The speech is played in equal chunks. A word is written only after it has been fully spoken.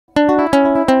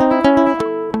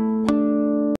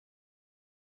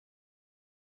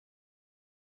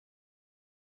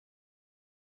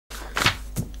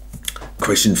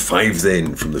question 5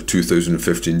 then from the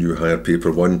 2015 New Higher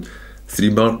Paper 1,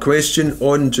 3-mark question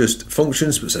on just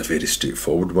functions, but it's a very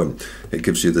straightforward one. It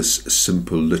gives you this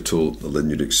simple little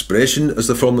linear expression as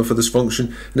the formula for this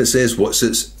function, and it says what's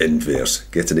its inverse.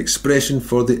 Get an expression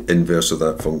for the inverse of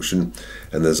that function,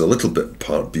 and there's a little bit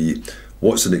part B.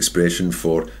 What's an expression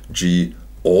for g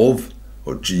of,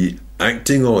 or g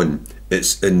acting on,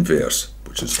 its inverse,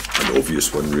 which is an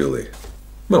obvious one really.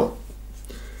 Well,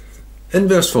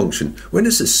 inverse function, when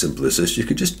it's as simple as this, you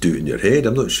could just do it in your head.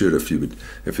 I'm not sure if you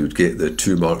would get the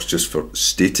 2 marks just for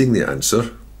stating the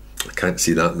answer. I can't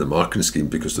see that in the marking scheme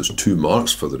because there's 2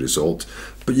 marks for the result,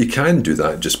 but you can do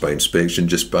that just by inspection,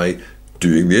 just by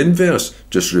doing the inverse,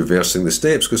 just reversing the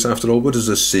steps, because after all, what does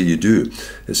this say you do?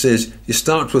 It says you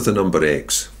start with a number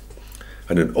x,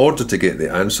 and in order to get the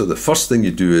answer, the first thing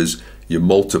you do is you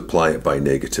multiply it by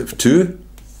 -2,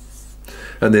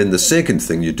 and then the second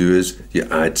thing you do is you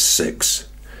add 6.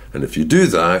 And if you do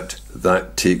that,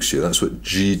 that takes you, that's what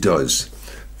g does.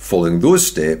 Following those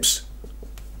steps,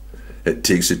 it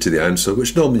takes you to the answer,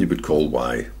 which normally you would call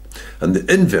y. And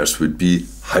the inverse would be,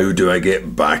 how do I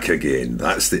get back again?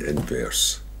 That's the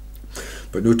inverse.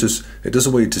 But notice, it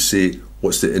doesn't want you to say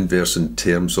what's the inverse in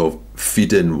terms of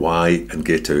feed in y and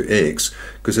get out x,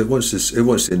 because it wants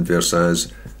the inverse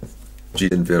as g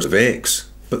inverse of x.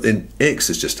 But then x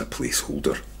is just a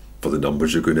placeholder for the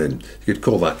numbers you're going in. You could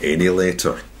call that any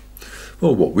letter.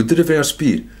 Well, what would the reverse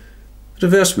be? The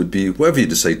reverse would be whatever you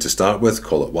decide to start with,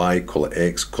 call it y, call it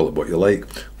x, call it what you like.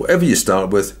 Whatever you start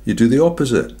with, you do the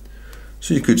opposite.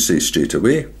 So you could say straight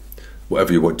away,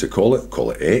 whatever you want to call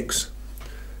it x.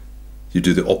 You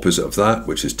do the opposite of that,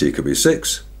 which is take away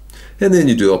 6. And then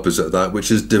you do the opposite of that, which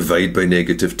is divide by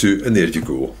 -2, and there you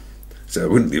go. So I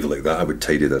wouldn't leave it like that, I would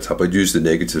tidy that up. I'd use the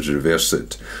negative to reverse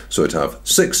it. So I'd have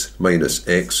 6 minus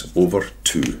x over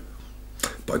 2.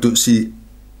 But I don't see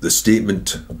the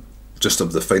statement just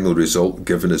of the final result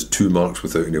given as 2 marks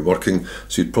without any working.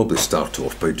 So you'd probably start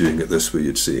off by doing it this way.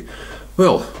 You'd say,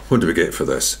 well, what do we get for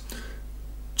this?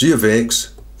 G of x,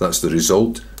 that's the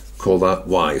result, call that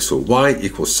y. So y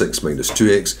equals 6 minus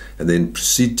 2x, and then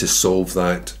proceed to solve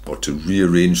that, or to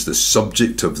rearrange the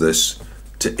subject of this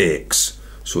to x.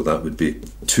 So that would be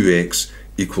 2x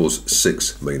equals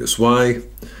 6 minus y,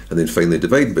 and then finally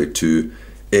divided by 2,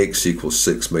 x equals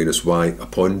 6 minus y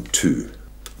upon 2,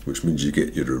 which means you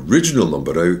get your original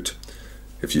number out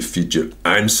if you feed your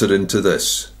answer into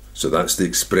this. So that's the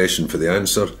expression for the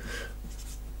answer.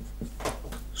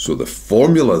 So the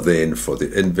formula then for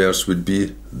the inverse would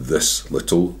be this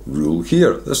little rule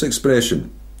here, this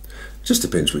expression. It just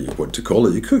depends what you want to call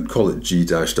it. You could call it g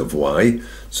dashed of y,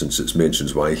 since it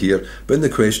mentions y here, but in the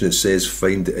question it says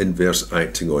find the inverse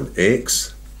acting on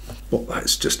x. Well,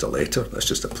 that's just a letter, that's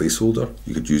just a placeholder.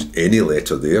 You could use any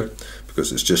letter there,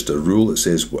 because it's just a rule. It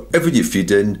says whatever you feed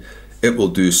in, it will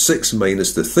do 6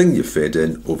 minus the thing you fed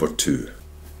in over 2.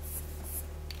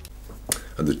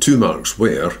 And the 2 marks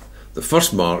were, the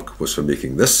first mark was for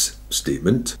making this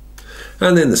statement,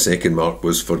 and then the second mark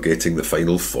was for getting the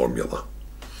final formula.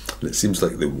 And it seems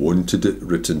like they wanted it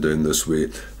written down this way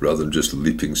rather than just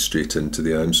leaping straight into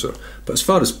the answer. But as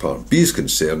far as part B is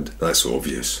concerned, that's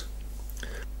obvious.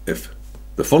 If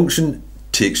the function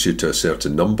takes you to a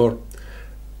certain number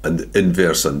and the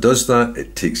inverse undoes that,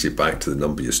 it takes you back to the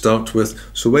number you start with.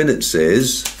 So when it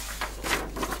says,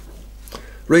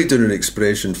 write down an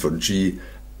expression for g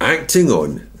acting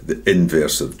on the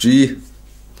inverse of g,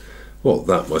 well,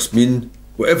 that must mean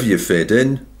whatever you fed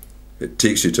in, it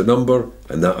takes you to a number,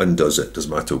 and that undoes it.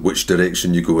 Doesn't matter which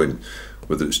direction you go in,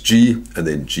 whether it's g and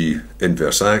then g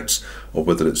inverse acts, or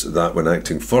whether it's that one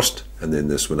acting first and then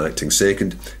this one acting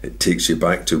second, it takes you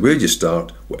back to where you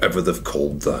start, whatever they've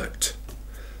called that.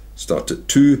 Start at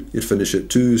 2, you finish at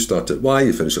 2, start at y,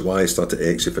 you finish at y, start at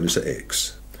x, you finish at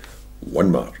x.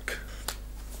 1 mark.